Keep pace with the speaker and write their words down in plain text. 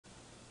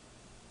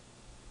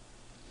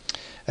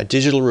At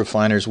Digital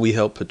Refiners, we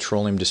help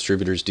petroleum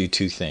distributors do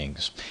two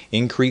things: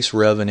 increase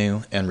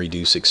revenue and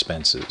reduce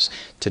expenses.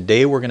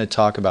 Today we're going to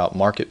talk about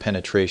market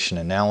penetration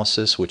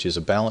analysis, which is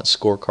a balanced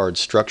scorecard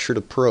structured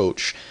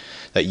approach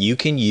that you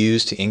can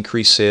use to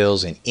increase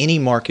sales in any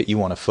market you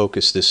want to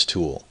focus this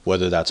tool,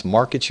 whether that's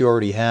markets you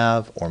already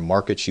have or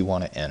markets you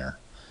want to enter.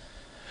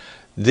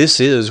 This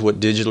is what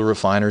Digital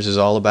Refiners is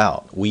all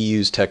about. We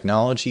use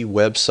technology,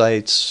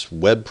 websites,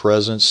 web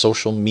presence,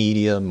 social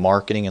media,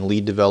 marketing, and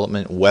lead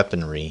development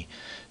weaponry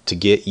to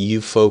get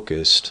you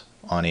focused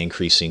on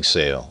increasing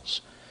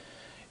sales.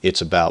 It's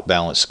about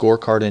balanced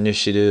scorecard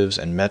initiatives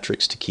and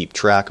metrics to keep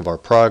track of our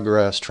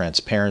progress,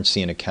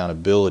 transparency, and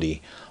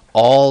accountability,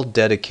 all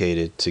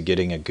dedicated to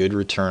getting a good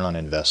return on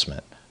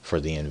investment for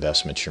the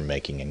investments you're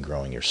making in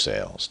growing your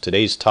sales.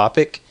 Today's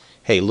topic,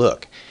 hey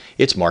look,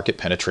 it's market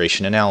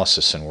penetration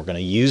analysis, and we're going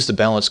to use the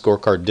balanced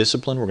scorecard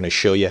discipline. We're going to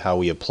show you how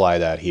we apply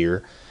that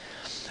here,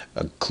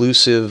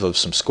 inclusive of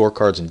some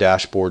scorecards and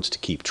dashboards to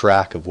keep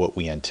track of what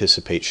we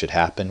anticipate should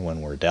happen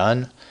when we're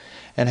done,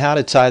 and how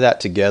to tie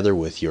that together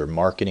with your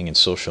marketing and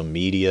social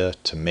media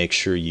to make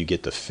sure you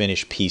get the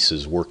finished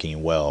pieces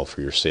working well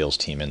for your sales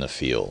team in the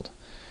field.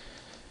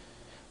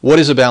 What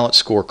is a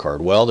balanced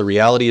scorecard? Well, the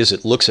reality is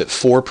it looks at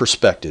four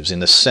perspectives. In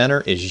the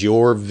center is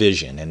your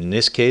vision, and in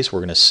this case we're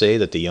going to say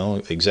that the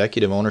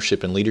executive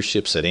ownership and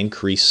leadership said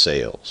increase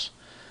sales.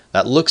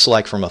 That looks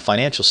like, from a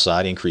financial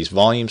side, increased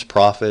volumes,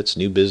 profits,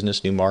 new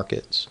business, new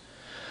markets.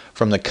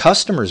 From the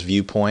customer's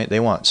viewpoint, they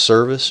want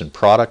service and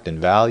product and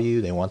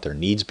value. They want their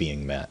needs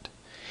being met.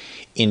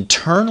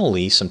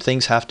 Internally, some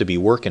things have to be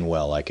working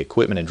well, like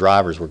equipment and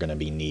drivers we're going to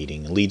be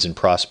needing, leads and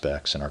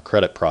prospects, and our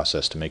credit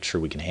process to make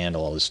sure we can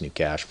handle all this new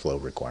cash flow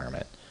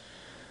requirement.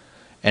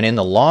 And in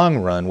the long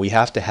run, we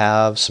have to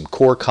have some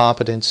core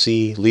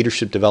competency,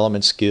 leadership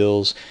development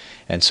skills,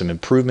 and some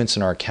improvements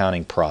in our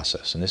accounting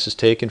process. And this is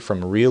taken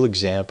from a real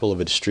example of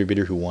a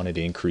distributor who wanted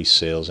to increase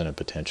sales in a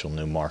potential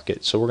new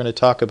market. So we're going to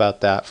talk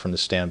about that from the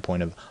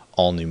standpoint of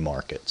all new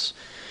markets.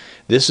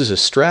 This is a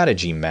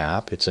strategy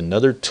map. It's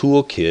another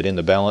toolkit in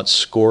the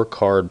balanced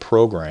scorecard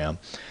program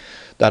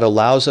that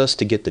allows us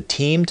to get the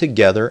team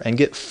together and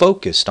get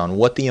focused on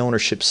what the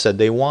ownership said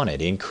they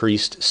wanted: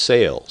 increased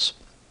sales.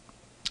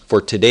 For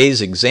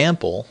today's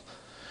example,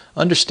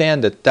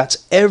 understand that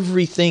that's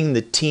everything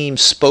the team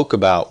spoke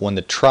about when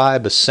the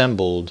tribe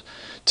assembled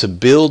to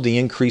build the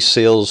increased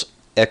sales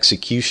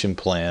execution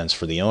plans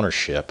for the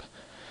ownership.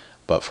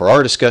 But for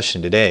our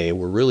discussion today,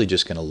 we're really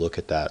just going to look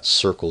at that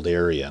circled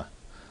area: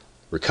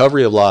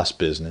 recovery of lost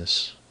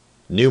business,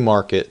 new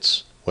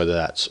markets, whether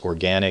that's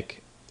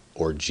organic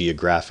or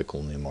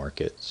geographical new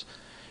markets,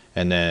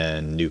 and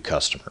then new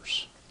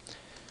customers.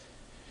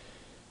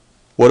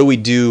 What do we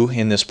do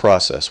in this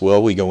process?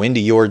 Well, we go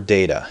into your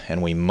data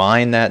and we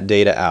mine that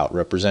data out,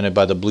 represented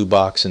by the blue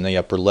box in the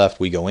upper left.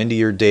 We go into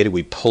your data,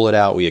 we pull it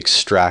out, we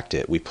extract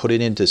it, we put it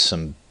into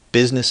some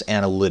business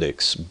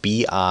analytics,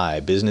 BI,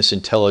 business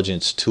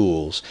intelligence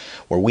tools,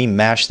 where we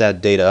mash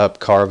that data up,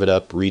 carve it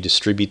up,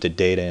 redistribute the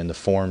data in the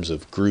forms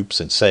of groups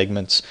and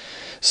segments,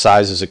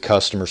 sizes of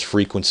customers,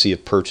 frequency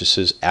of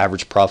purchases,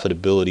 average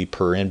profitability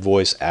per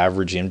invoice,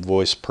 average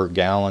invoice per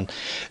gallon.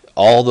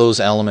 All those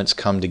elements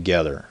come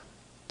together.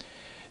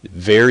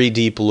 Very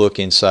deep look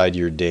inside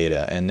your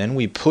data, and then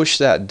we push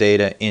that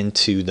data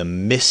into the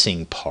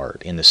missing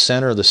part in the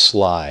center of the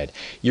slide.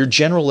 Your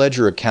general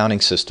ledger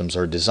accounting systems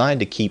are designed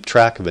to keep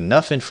track of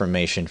enough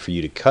information for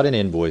you to cut an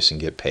invoice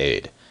and get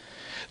paid.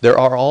 There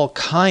are all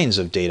kinds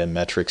of data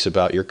metrics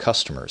about your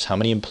customers. How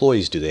many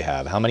employees do they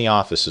have? How many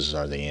offices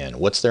are they in?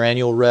 What's their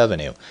annual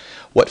revenue?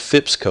 What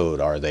FIPS code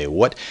are they?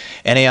 What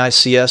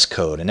NAICS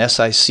code and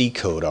SIC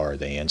code are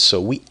they? And so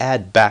we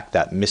add back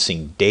that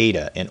missing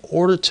data in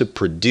order to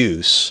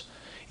produce,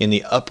 in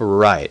the upper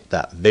right,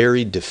 that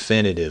very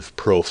definitive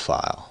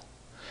profile.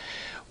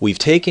 We've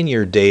taken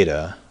your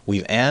data,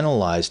 we've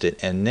analyzed it,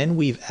 and then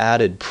we've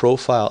added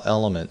profile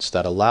elements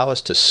that allow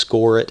us to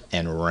score it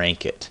and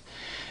rank it.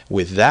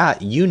 With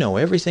that, you know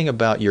everything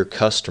about your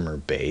customer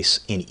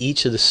base in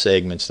each of the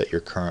segments that you're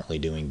currently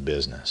doing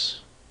business.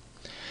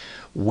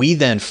 We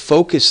then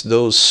focus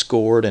those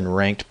scored and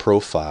ranked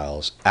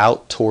profiles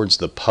out towards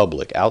the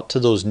public, out to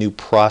those new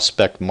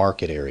prospect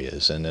market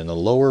areas. And in the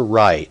lower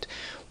right,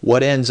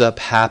 what ends up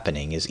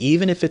happening is,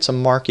 even if it's a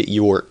market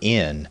you're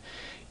in,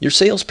 your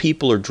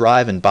salespeople are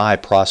driving by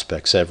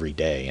prospects every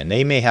day, and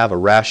they may have a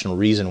rational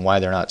reason why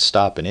they're not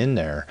stopping in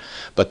there,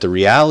 but the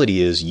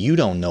reality is you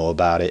don't know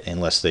about it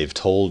unless they've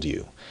told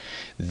you.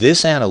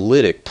 This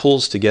analytic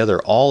pulls together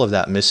all of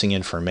that missing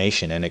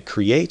information, and it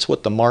creates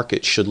what the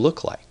market should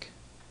look like.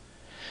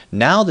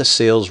 Now the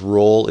sales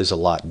role is a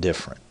lot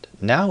different.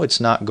 Now it's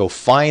not go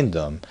find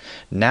them,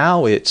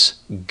 now it's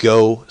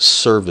go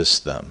service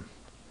them.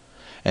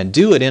 And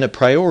do it in a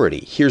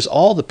priority. Here's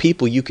all the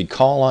people you could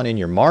call on in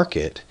your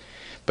market,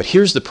 but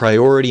here's the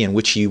priority in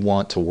which you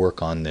want to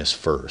work on this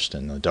first.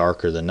 And the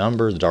darker the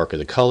number, the darker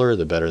the color,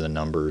 the better the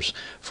numbers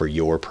for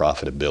your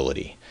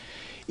profitability.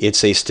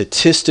 It's a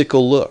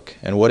statistical look,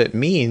 and what it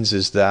means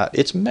is that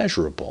it's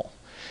measurable.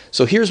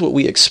 So here's what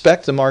we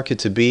expect the market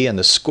to be, and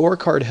the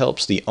scorecard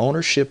helps the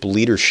ownership,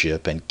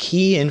 leadership, and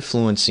key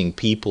influencing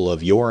people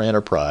of your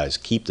enterprise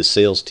keep the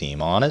sales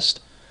team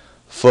honest,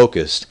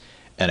 focused,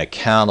 and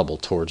accountable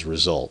towards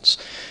results.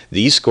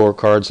 These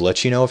scorecards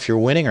let you know if you're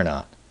winning or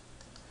not.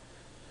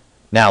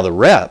 Now the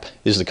rep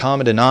is the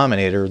common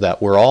denominator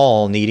that we're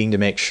all needing to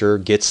make sure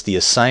gets the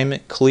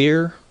assignment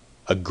clear,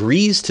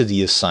 agrees to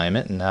the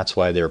assignment, and that's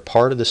why they're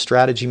part of the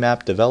strategy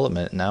map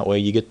development, and that way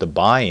you get the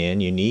buy-in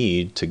you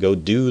need to go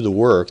do the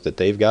work that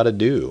they've got to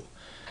do.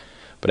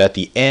 But at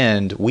the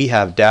end, we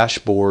have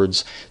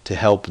dashboards to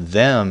help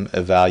them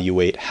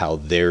evaluate how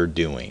they're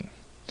doing.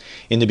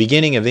 In the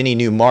beginning of any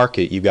new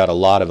market, you've got a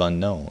lot of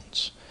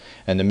unknowns,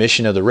 and the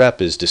mission of the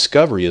rep is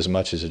discovery as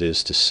much as it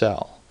is to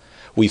sell.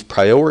 We've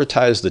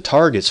prioritized the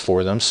targets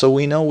for them so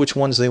we know which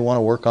ones they want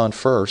to work on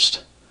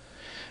first.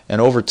 And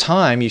over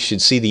time, you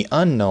should see the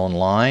unknown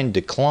line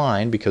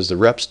decline because the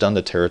rep's done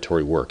the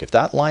territory work. If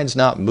that line's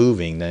not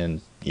moving,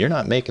 then you're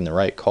not making the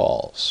right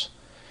calls.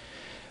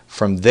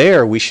 From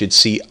there, we should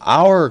see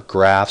our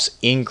graphs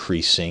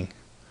increasing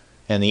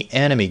and the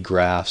enemy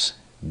graphs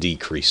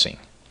decreasing.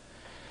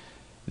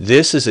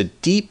 This is a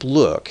deep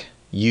look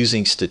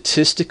using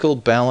statistical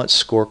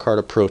balanced scorecard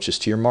approaches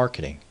to your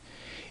marketing.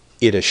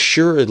 It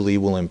assuredly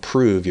will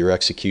improve your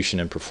execution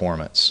and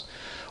performance.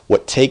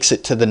 What takes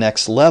it to the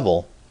next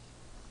level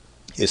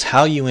is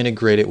how you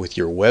integrate it with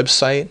your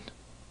website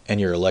and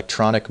your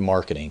electronic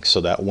marketing,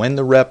 so that when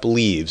the rep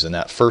leaves and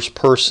that first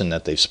person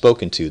that they've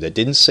spoken to that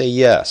didn't say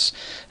yes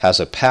has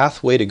a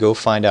pathway to go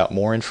find out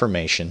more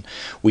information,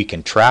 we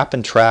can trap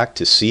and track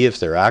to see if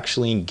they're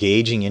actually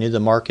engaging into the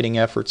marketing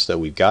efforts that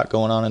we've got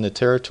going on in the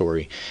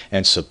territory,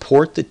 and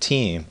support the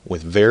team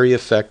with very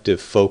effective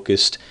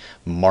focused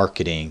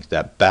marketing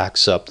that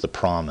backs up the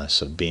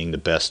promise of being the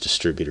best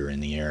distributor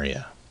in the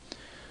area.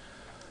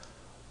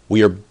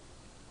 We are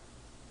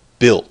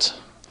built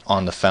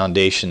on the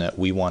foundation that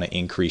we want to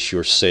increase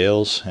your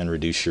sales and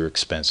reduce your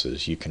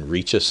expenses. You can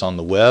reach us on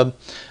the web,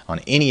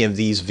 on any of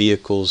these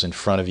vehicles in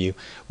front of you.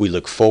 We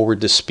look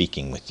forward to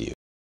speaking with you.